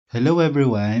Hello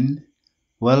everyone!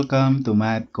 Welcome to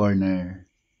Math Corner.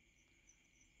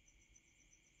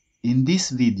 In this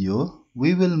video,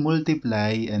 we will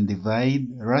multiply and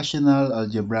divide rational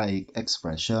algebraic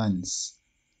expressions.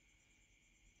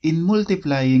 In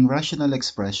multiplying rational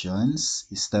expressions,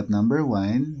 step number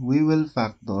 1, we will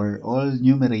factor all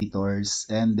numerators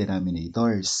and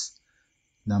denominators.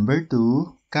 Number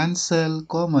 2, cancel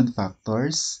common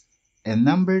factors. And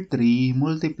number 3,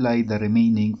 multiply the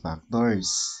remaining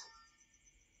factors.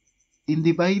 In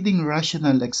dividing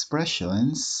rational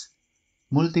expressions,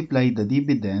 multiply the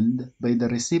dividend by the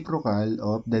reciprocal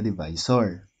of the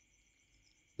divisor.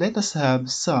 Let us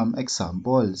have some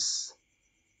examples.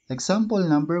 Example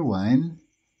number 1,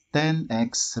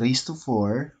 10x raised to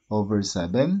 4 over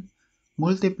 7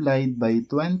 multiplied by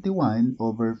 21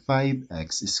 over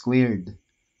 5x squared.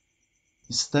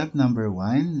 Step number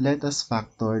 1, let us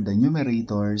factor the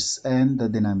numerators and the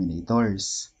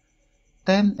denominators.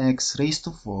 10x raised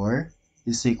to 4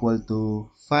 is equal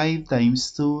to 5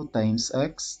 times 2 times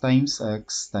x times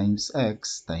x times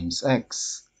x times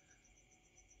x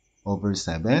over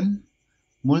 7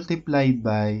 multiplied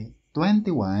by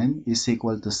 21 is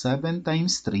equal to 7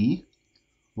 times 3,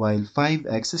 while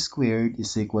 5x squared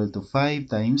is equal to 5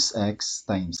 times x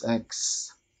times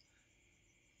x.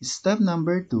 Step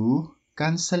number 2,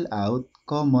 cancel out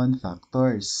common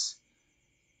factors.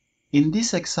 In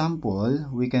this example,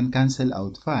 we can cancel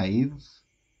out 5,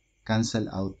 cancel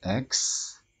out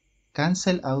x,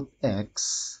 cancel out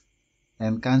x,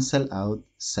 and cancel out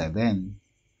 7.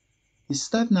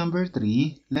 Step number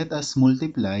 3, let us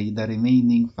multiply the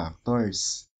remaining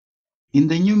factors. In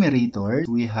the numerator,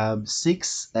 we have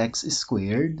 6x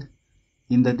squared.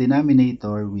 In the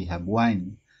denominator, we have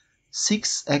 1.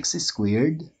 6x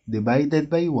squared divided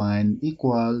by 1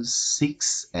 equals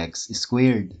 6x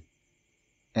squared.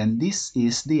 And this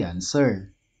is the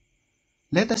answer.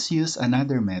 Let us use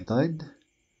another method.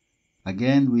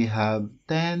 Again, we have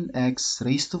 10x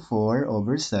raised to 4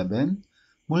 over 7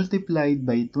 multiplied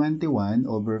by 21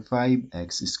 over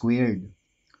 5x squared.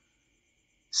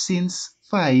 Since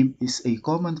 5 is a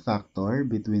common factor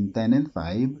between 10 and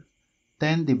 5,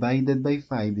 10 divided by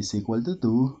 5 is equal to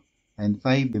 2, and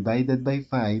 5 divided by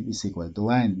 5 is equal to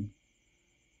 1.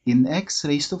 In x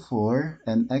raised to 4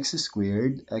 and x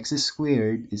squared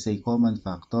is a common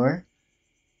factor.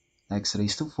 X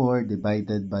raised to 4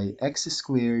 divided by x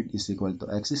squared is equal to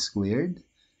x squared.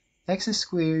 X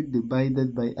squared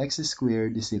divided by x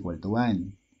squared is equal to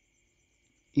 1.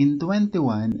 In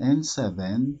 21 and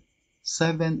 7,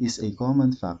 7 is a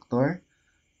common factor.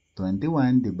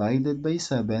 21 divided by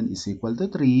 7 is equal to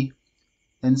 3,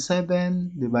 and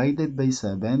 7 divided by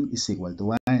 7 is equal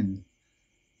to 1.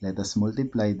 Let us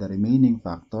multiply the remaining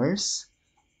factors.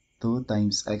 2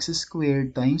 times x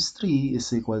squared times 3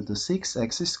 is equal to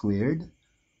 6x squared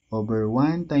over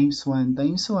 1 times 1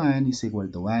 times 1 is equal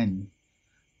to 1.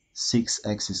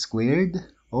 6x squared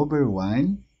over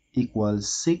 1 equals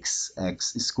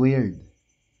 6x squared.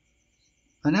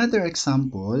 Another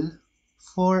example,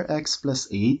 4x plus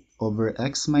 8 over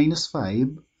x minus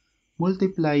 5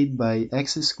 multiplied by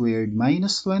x squared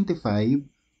minus 25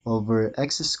 over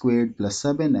x squared plus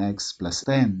 7x plus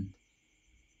 10.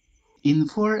 In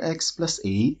 4x plus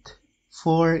 8,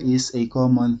 4 is a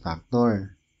common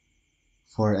factor.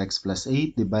 4x plus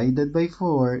 8 divided by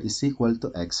 4 is equal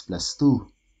to x plus 2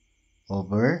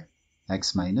 over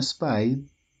x minus 5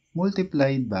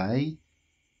 multiplied by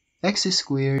x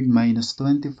squared minus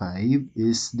 25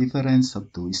 is difference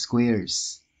of two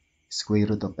squares.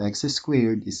 Square root of x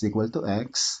squared is equal to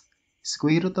x.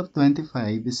 Square root of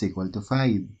 25 is equal to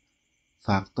 5.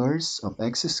 Factors of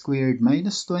x squared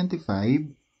minus 25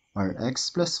 are x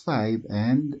plus 5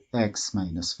 and x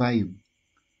minus 5.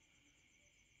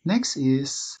 Next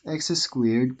is x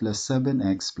squared plus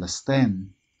 7x plus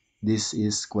 10. This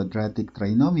is quadratic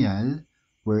trinomial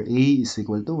where a is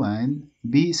equal to 1,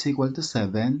 b is equal to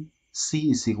 7,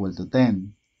 c is equal to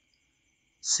 10.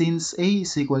 Since a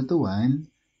is equal to 1,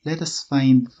 let us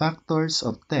find factors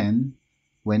of 10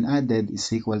 when added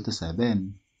is equal to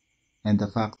 7. And the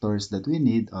factors that we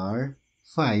need are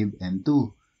 5 and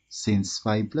 2, since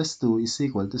 5 plus 2 is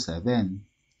equal to 7.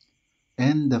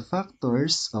 And the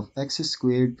factors of x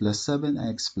squared plus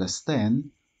 7x plus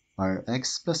 10 are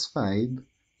x plus 5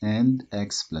 and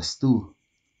x plus 2.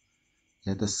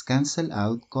 Let us cancel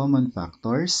out common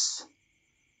factors.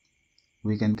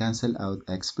 We can cancel out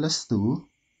x plus 2,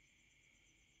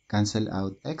 cancel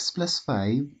out x plus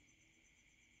 5,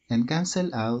 and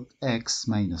cancel out x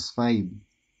minus 5.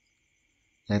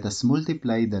 Let us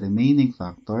multiply the remaining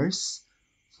factors.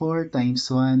 4 times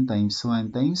 1 times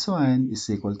 1 times 1 is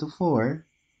equal to 4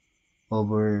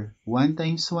 over 1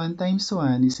 times 1 times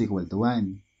 1 is equal to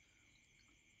 1.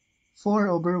 4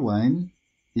 over 1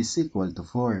 is equal to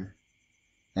 4.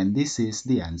 And this is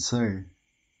the answer.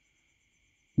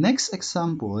 Next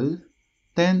example,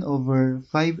 10 over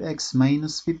 5x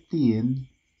minus 15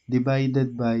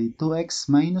 divided by 2x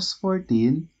minus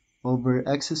 14 over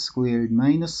x squared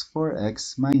minus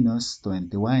 4x minus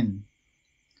 21.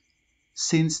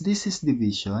 Since this is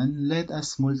division, let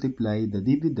us multiply the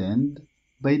dividend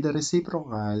by the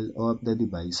reciprocal of the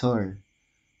divisor.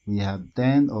 We have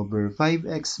 10 over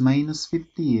 5x minus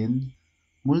 15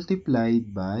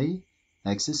 multiplied by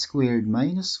x squared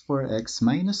minus 4x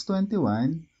minus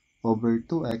 21 over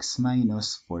 2x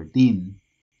minus 14.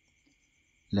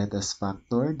 Let us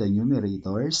factor the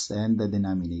numerators and the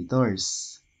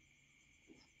denominators.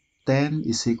 10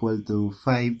 is equal to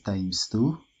 5 times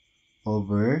 2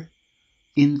 over,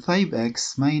 in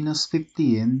 5x minus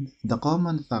 15, the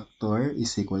common factor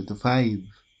is equal to 5.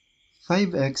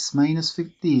 5x minus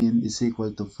 15 is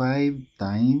equal to 5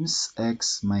 times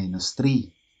x minus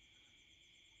 3.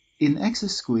 In x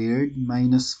squared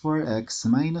minus 4x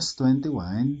minus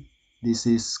 21, this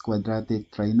is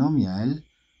quadratic trinomial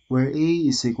where a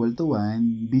is equal to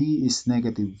 1, b is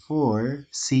negative 4,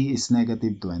 c is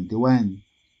negative 21.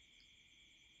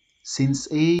 Since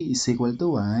a is equal to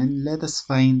 1, let us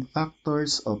find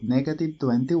factors of negative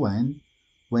 21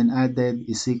 when added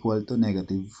is equal to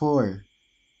negative 4.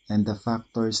 And the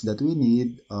factors that we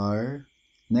need are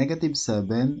negative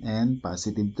 7 and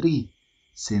positive 3,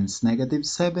 since negative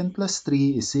 7 plus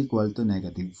 3 is equal to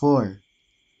negative 4.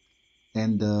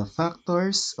 And the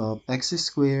factors of x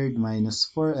squared minus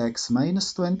 4x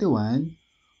minus 21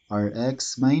 are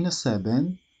x minus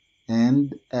 7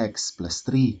 and x plus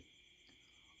 3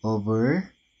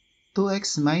 over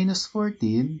 2x minus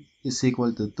 14 is equal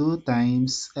to 2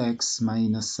 times x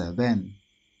minus 7.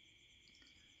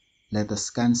 Let us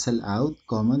cancel out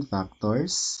common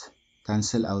factors.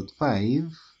 Cancel out 5,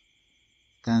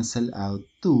 cancel out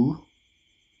 2,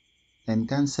 and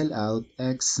cancel out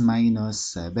x minus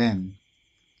 7.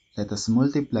 Let us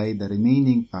multiply the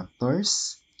remaining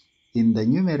factors. In the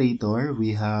numerator,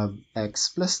 we have x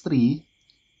plus 3.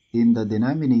 In the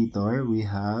denominator, we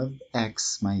have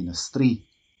x minus 3.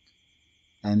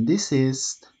 And this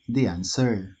is the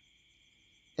answer.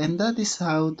 And that is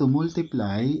how to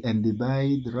multiply and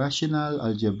divide rational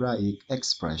algebraic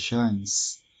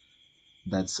expressions.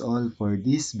 That's all for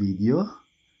this video.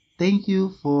 Thank you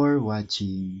for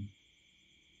watching.